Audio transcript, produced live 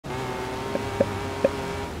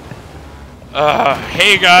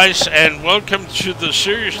Hey guys, and welcome to the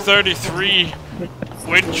Series 33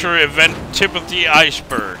 winter event Timothy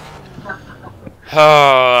Iceberg.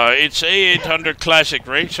 It's A800 Classic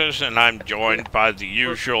Racers, and I'm joined by the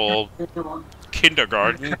usual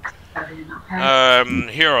kindergarten.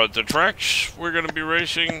 Here are the tracks we're gonna be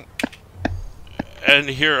racing, and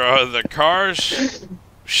here are the cars.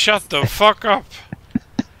 Shut the fuck up!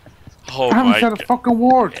 Oh I haven't my said a fucking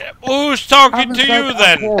word. Who's talking to you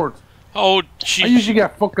then? Oh, jeez. I usually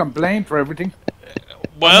get fucking blamed for everything.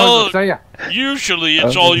 Well, usually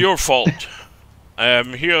it's all your fault.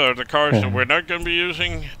 Here are the cars that we're not going to be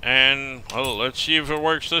using, and, well, let's see if it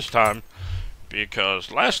works this time.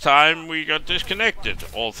 Because last time we got disconnected,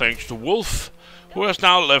 all thanks to Wolf, who has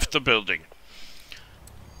now left the building.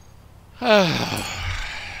 There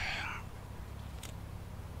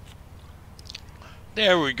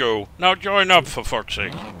we go. Now join up, for fuck's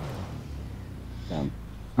sake.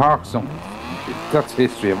 Awesome. That's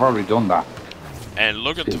history. I've already done that. And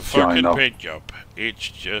look at the fucking paint job. It's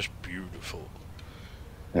just beautiful.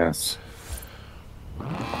 Yes.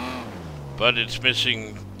 But it's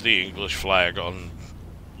missing the English flag on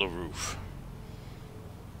the roof.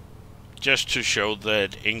 Just to show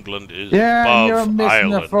that England is above you're missing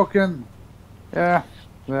Ireland. the fucking... Yeah,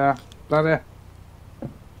 that it.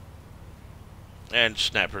 And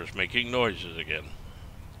Snapper's making noises again.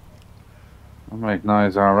 I'll make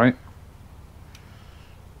noise, alright.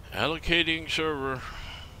 Allocating server.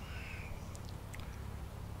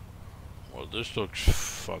 Well, this looks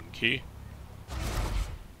funky.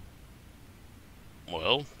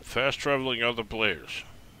 Well, fast traveling other players.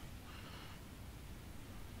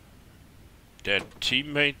 Dead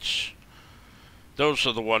teammates. Those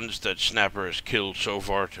are the ones that Snapper has killed so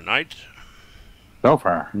far tonight. So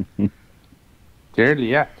far.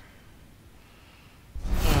 Clearly yet.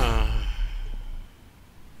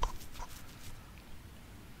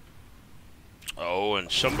 Oh,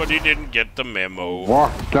 and somebody didn't get the memo.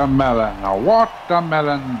 Watermelon. A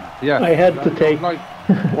watermelon. Yes. I had to take. Like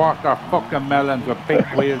water fucking melons with pink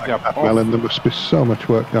wheels. Melon, there must be so much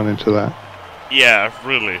work gone into that. Yeah,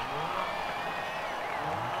 really.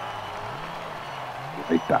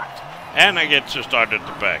 Like that. And I get to start at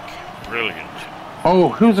the back. Brilliant. Oh,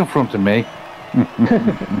 who's in front of me?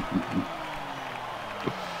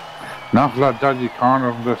 Not a dodgy corner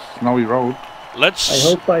of the snowy road. Let's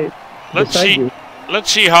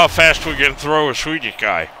see how fast we can throw a Swedish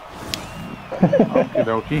guy. Okie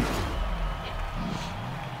dokie.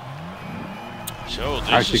 So this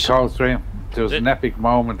Actually, Coldstream, there was an epic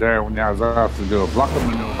moment there when I was asked to do a blocking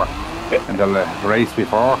maneuver in the race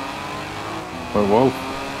before. But Wolf,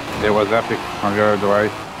 it was epic on the other way.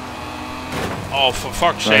 Oh, for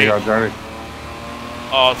fuck's sake. There you go, Jerry.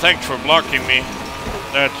 Oh, thanks for blocking me.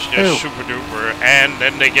 That's just super duper. And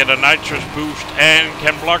then they get a nitrous boost and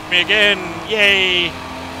can block me again. Yay!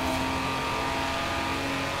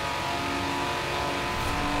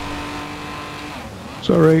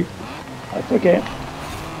 Sorry. That's okay.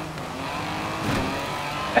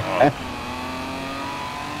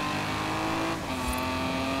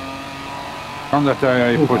 On that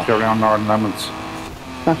day I put you around Northern Lemons.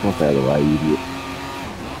 That's not fair, the way you do it.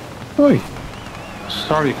 Oi.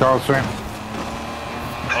 Sorry, Coldstream.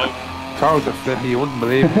 Oh. Told the flip, you wouldn't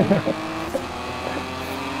believe it.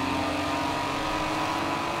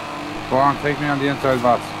 Go on, take me on the inside,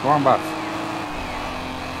 Bats. Go on, Bats.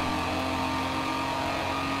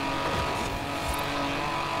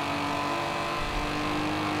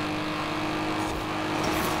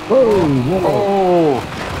 Whoa!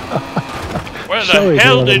 Where the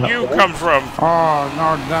hell did you come from? Oh,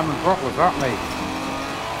 Northern Lemons, what was that, mate?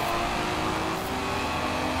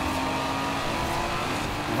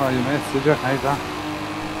 Oh, you missed, did you? How's that?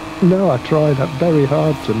 No, I tried very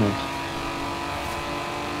hard to miss.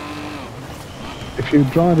 If your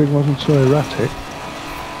driving wasn't so erratic.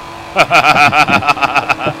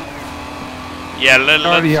 Yeah,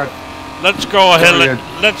 let's go ahead.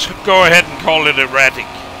 Let's go ahead and call it erratic.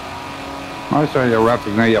 I say you're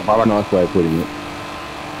erratic now, you bollock. Nice way of putting it.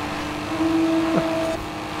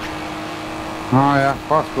 Oh yeah,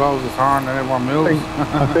 boss blows his horn and everyone moves.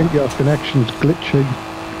 I think your connection's glitching.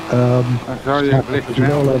 I saw you glitching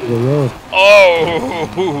all over the road.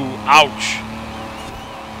 Oh, ouch.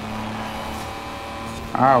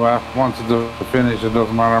 Ah well, once it does finish, it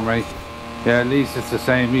doesn't matter to me. Yeah, at least it's the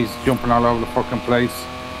same. He's jumping all over the fucking place.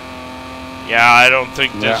 Yeah, I don't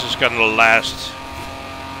think this is gonna last.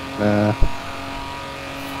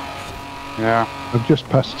 Yeah. I've just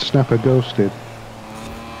passed Snapper Ghosted.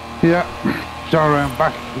 Yeah. So I'm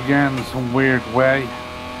back again in some weird way.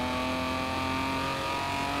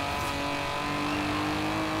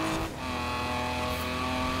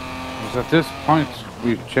 Jesus, at this point,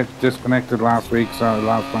 we disconnected last week, so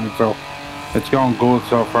last time, so it's going good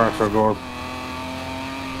so far, so good.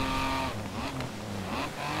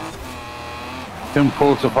 Tim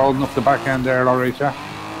Pulse of holding up the back end there, alright, yeah?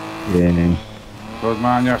 Yeah. Good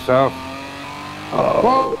man yourself.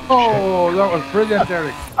 Oh, whoa, that was brilliant,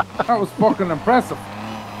 Derek. That was fucking impressive.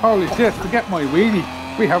 Holy shit, to get my wheelie,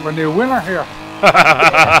 we have a new winner here.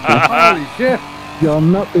 Holy shit. You're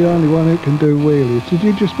not the only one who can do wheelies. Did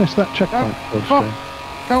you just miss that checkpoint?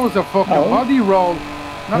 That was a fucking body roll,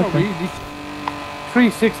 not a wheelie.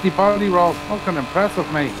 360 body roll, fucking impressive,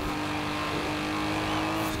 mate.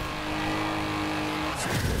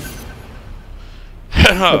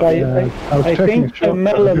 But I think the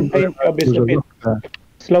melon paint job is a bit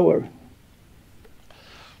slower.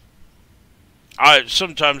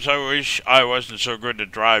 Sometimes I wish I wasn't so good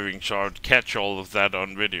at driving, so I'd catch all of that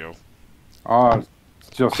on video. Oh, it's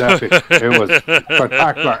just epic. It was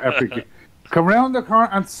spectacular, epic. Come round the corner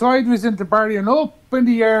and sideways into Barry and up in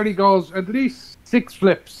the air he goes. At least 6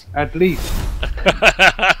 flips, at least.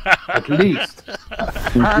 At least.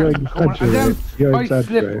 And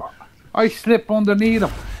then I slip underneath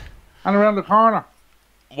him and around the corner.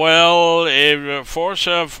 Well,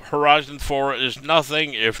 Forza Horizon 4 is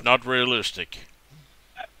nothing if not realistic.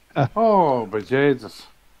 Oh, but Jesus.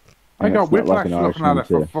 I got whiplash looking at it,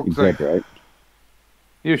 for fuck's sake.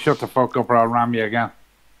 You shut the fuck up or I'll ram you again.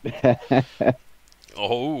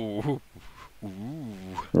 Oh.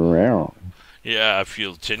 Wow. Yeah, I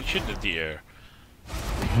feel tension in the air.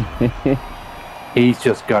 He's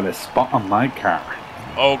just got a spot on my car.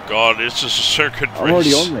 Oh god, it's just a circuit race. I'm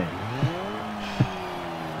already on there.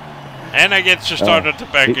 And I get to start at the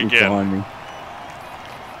back again.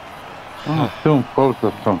 Oh, don't close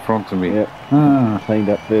up in front of me. Yep. Find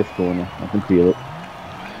that first corner. I can feel it.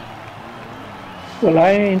 Well,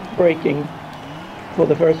 I ain't braking for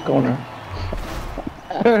the first corner.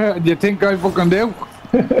 Do you think I fucking do?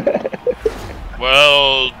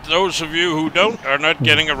 Well, those of you who don't are not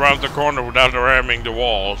getting around the corner without ramming the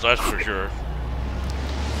walls, that's for sure.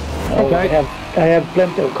 Okay. I have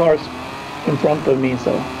plenty of cars in front of me,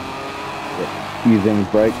 so... Use them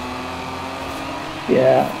as brake.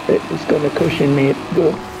 Yeah, it's gonna cushion me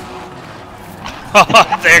good.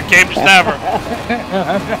 There came Snapper.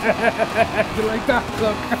 Like that,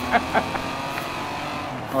 look.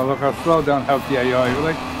 Oh, look, I'll slow down, help the AI, will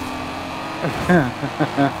I?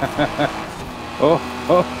 Oh,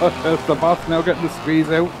 it's the boss now getting the squeeze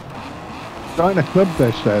out. Join a club,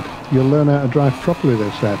 they said. You'll learn how to drive properly,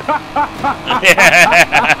 they said.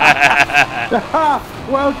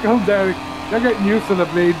 Welcome, Derek. You're getting used to the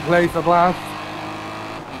bleed place at last.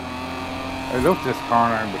 I love this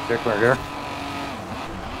corner in particular here.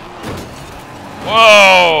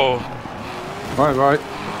 Whoa! Right.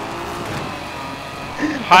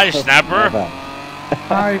 Hi, Snapper.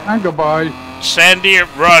 Hi, and goodbye. Sandy,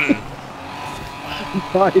 run.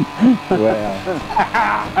 Wow.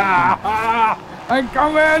 I'm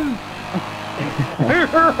coming!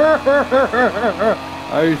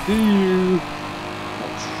 I see you.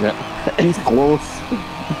 He's close.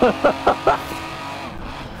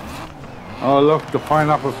 Oh, look, the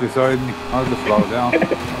pineapple's beside me. I'll just slow down.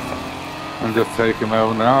 And just take him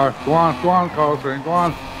out now. Go on, Coltrane, go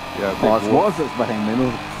on. Yeah, Oh, it's Woz that's behind me, no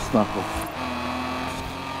Snapper.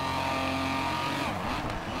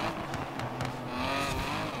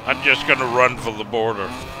 I'm just gonna run for the border.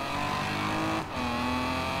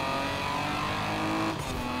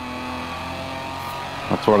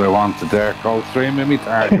 That's what I wanted there, Coltrane with me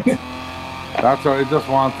target. That's what I just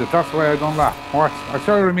wanted. That's why I done that. Watch, I'll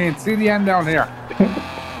show you what I mean. See the end down here.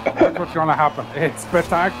 That's what's gonna happen. It's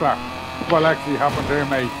spectacular. What actually happened here,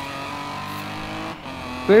 mate.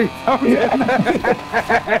 See?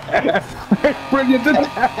 Brilliant.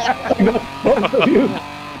 Both of you.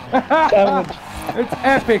 Savage. It's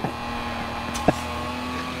epic.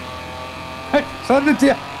 Send it to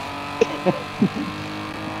you.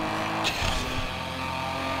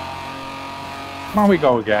 Come on, we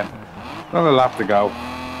go again. Another lap to go.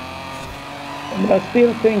 But I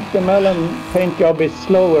still think the melon paint job is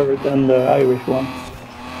slower than the Irish one.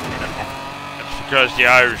 That's because the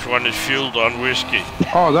Irish one is fueled on whiskey.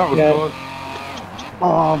 Oh, that was good.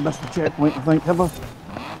 Oh, I missed the checkpoint, I think, have I?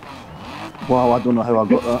 Wow, I don't know how I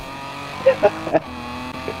got that.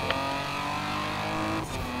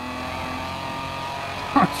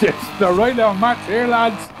 Oh, shit. They're right now, match here,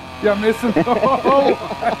 lads. You're missing. Oh,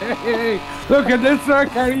 hey, look at this, sir.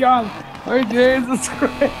 Carry on. Oh, Jesus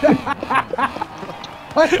Christ.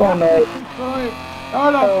 Oh, no.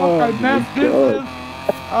 Oh, the fucking mess this is.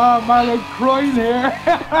 Oh, man, I'm crying here.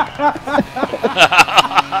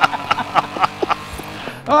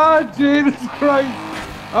 Oh, Jesus Christ!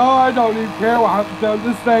 Oh, I don't even care what happens down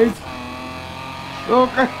this stage.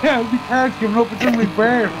 Look, the car's giving up, it's only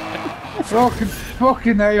bear.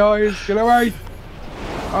 Fucking AIs, get away.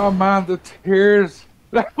 Oh man, the tears.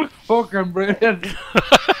 That was fucking brilliant.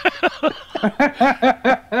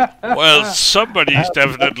 Well, somebody's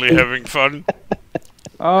definitely having fun.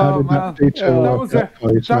 Oh man, that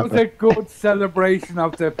was a good celebration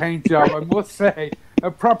of the paint job, I must say.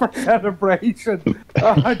 A proper celebration.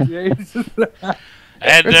 Oh Jesus.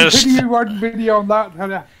 And it's a pity you weren't video on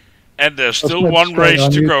that. And there's still one race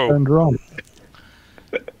to go.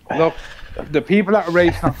 Look, the people that are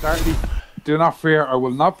racing on Saturday, do not fear, I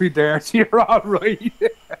will not be there, so you're all right.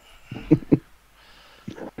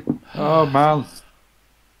 Oh man.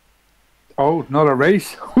 Oh, another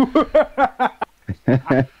race.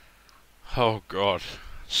 Oh God,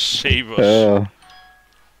 save us.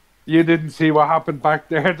 You didn't see what happened back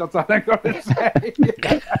there, that's all I'm gonna say.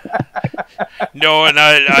 No, and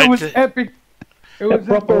it was epic. It was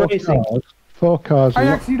proper racing. 4 cars. I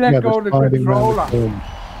actually let go of the controller.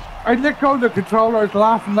 I let go of the controller, I was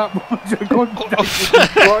laughing that much, I couldn't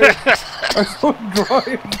drive. I couldn't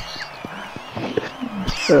drive.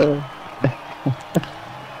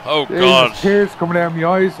 Oh God. Tears coming out of my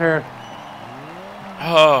eyes here.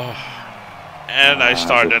 Oh, and I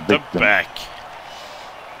start at the back.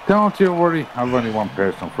 Don't you worry, I've only one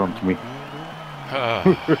person in front of me.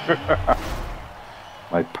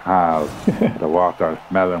 My pal, the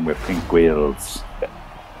watermelon with pink wheels.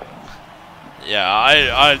 Yeah,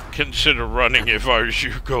 I'd consider running if I was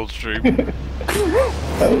you, Goldstream.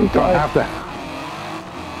 Don't have to.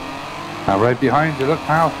 I'm right behind you, look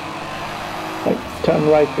pal. Turn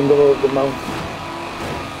right and go over the mountain.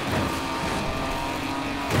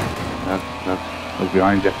 Look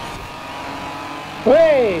behind you.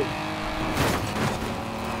 Hey!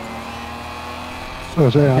 So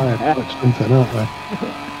they are something, aren't they?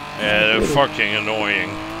 Yeah, they're fucking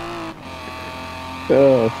annoying.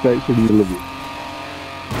 Oh, especially you love it.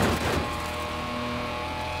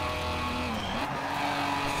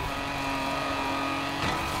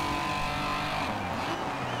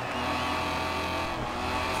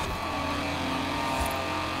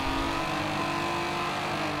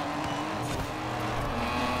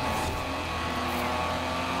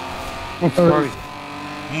 Sorry.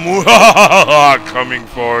 Coming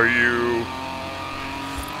for you.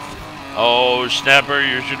 Oh, Snapper,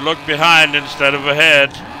 you should look behind instead of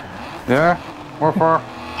ahead. Yeah? What for?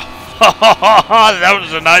 That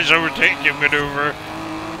was a nice overtaking maneuver.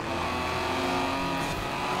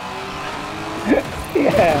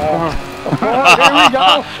 Yeah. Here we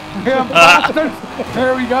go. Yeah, bastards.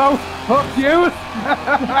 Here we go. Fuck you.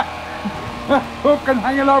 Fucking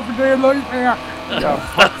hanging out for dear life here. Yeah,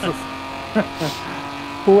 fuck.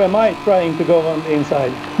 Who am I trying to go on the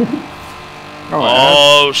inside?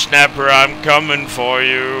 Oh, Snapper, I'm coming for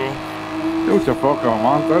you. Do what the fuck I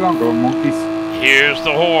want. I don't go monkeys. Here's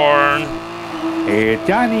the horn. Hey,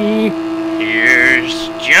 Johnny. Here's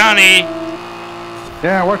Johnny.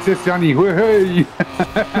 Yeah, watch this, Johnny. Hey.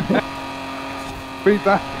 Beat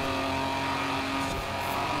that.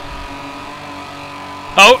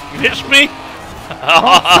 Oh, missed me?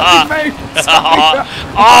 Oh, sorry, mate. Sorry.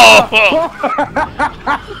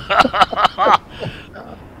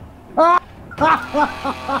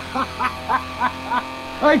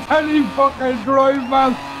 I can't even fucking drive,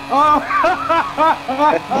 man. Oh,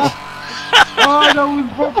 oh that was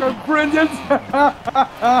fucking brilliant.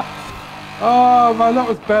 Oh, man, that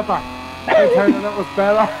was better. I tell you, that was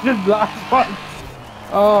better than the last one.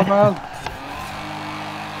 Oh, man.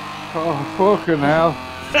 Oh, fucking hell.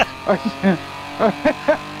 I can't.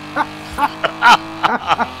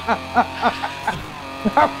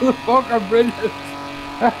 That was fucking brilliant.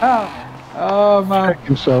 Oh man.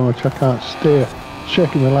 Shaking so much I can't steer.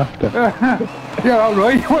 Shaking with laughter. Yeah,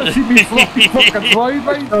 alright. You want to see me floppy fucking drive,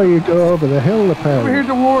 mate? Oh, you go over the hill, apparently. Over here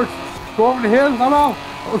the wars. Go over the hill, not all.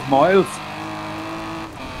 That was miles.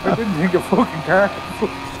 I didn't think a fucking car.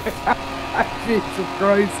 Jesus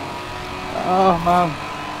Christ. Oh man.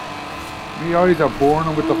 My eyes are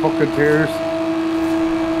burning with the fucking tears.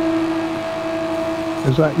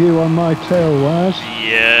 Is that you on my tail, Waz?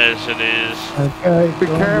 Yes, it is. Okay. Be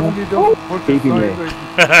careful you don't put the between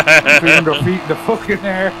their feet in the fucking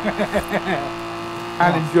air.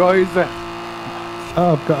 And enjoys it.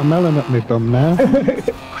 Oh, I've got a melon up my bum now. Take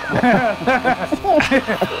it slow.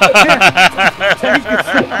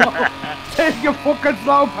 Take it fucking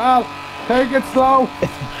slow, pal. Take it slow.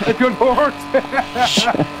 It could hurt.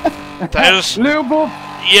 There's, lube up.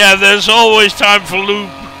 yeah, there's always time for lube.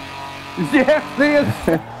 Yeah, please.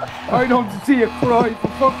 I don't see you cry, for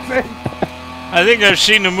fuck's sake. I think I've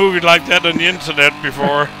seen a movie like that on the internet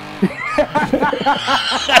before.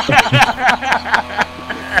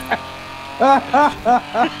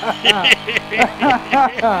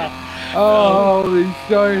 Oh, holy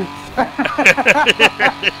shit.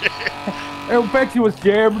 I bet you was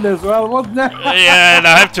German as well, wasn't it? Yeah, and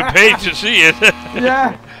I have to pay to see it.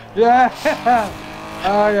 Yeah, yeah.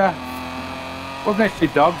 Oh, yeah. Wasn't actually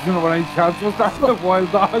dogs, you know, when I chance was that like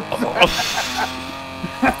wild dogs?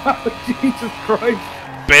 Oh, Jesus Christ.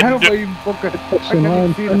 How Bend, am I even fucking... I can't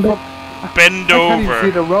even see the fuck... bend I can't even see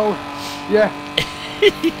over. the road. Yeah.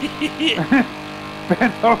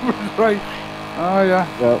 Bend over, right. Oh, yeah.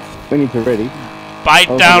 Well, when you're ready. Bite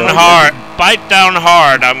Oh, down yeah. hard. Bite down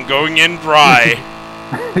hard. I'm going in dry.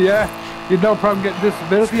 Yeah. You'd no problem getting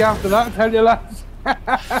disability after that, I tell you, lads.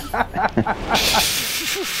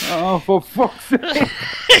 Oh, for fuck's sake.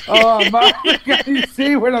 Oh, man. Can you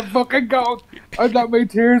see where I'm fucking going? I've got my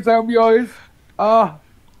tears down my eyes. Oh.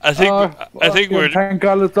 I think Thank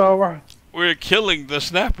God it's over. we're killing the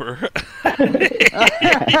snapper.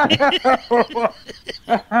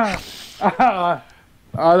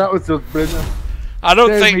 Oh, that was just brilliant. I don't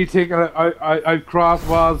There's think me thinking I'd cross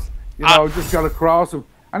Woz, you know, just gotta cross him.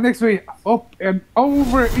 And next week, up and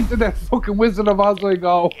over into that fucking Wizard of Oz I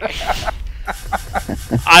go.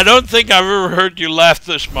 I don't think I've ever heard you laugh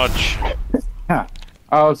this much.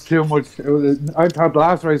 Oh, it's too much. I thought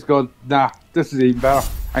last race go, nah, this is even better.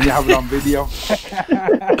 And you have it on video.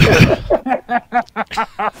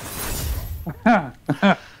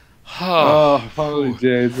 Oh, holy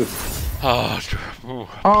Jesus. Oh,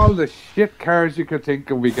 All the shit cars you could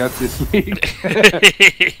think of we got this week.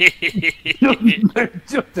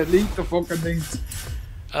 Just delete the fucking things.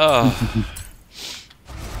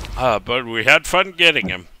 But we had fun getting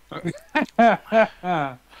him.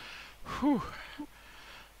 Whew.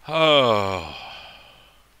 Oh.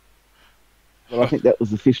 Well, I think that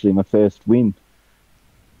was officially my first win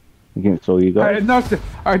against all you guys.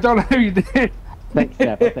 I don't know how you did. Thanks,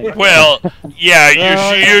 Snapper. Thanks. Well,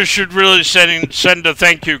 yeah, you should really send a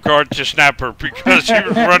thank you card to Snapper because he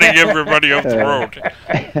was running everybody off the road.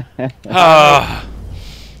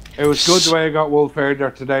 It was good the way I got Wolf Air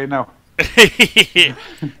there today now.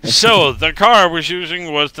 So, the car I was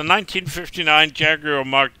using was the 1959 Jaguar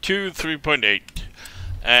Mark II 3.8.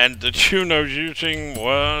 And the tune I was using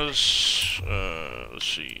was, let's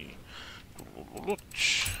see,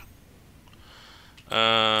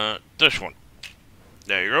 this one.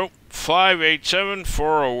 There you go,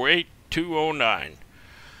 587-408-209.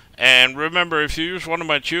 And remember, if you use one of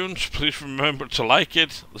my tunes, please remember to like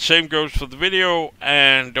it. The same goes for the video,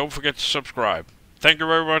 and don't forget to subscribe. Thank you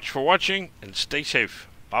very much for watching, and stay safe.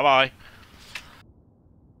 Bye-bye.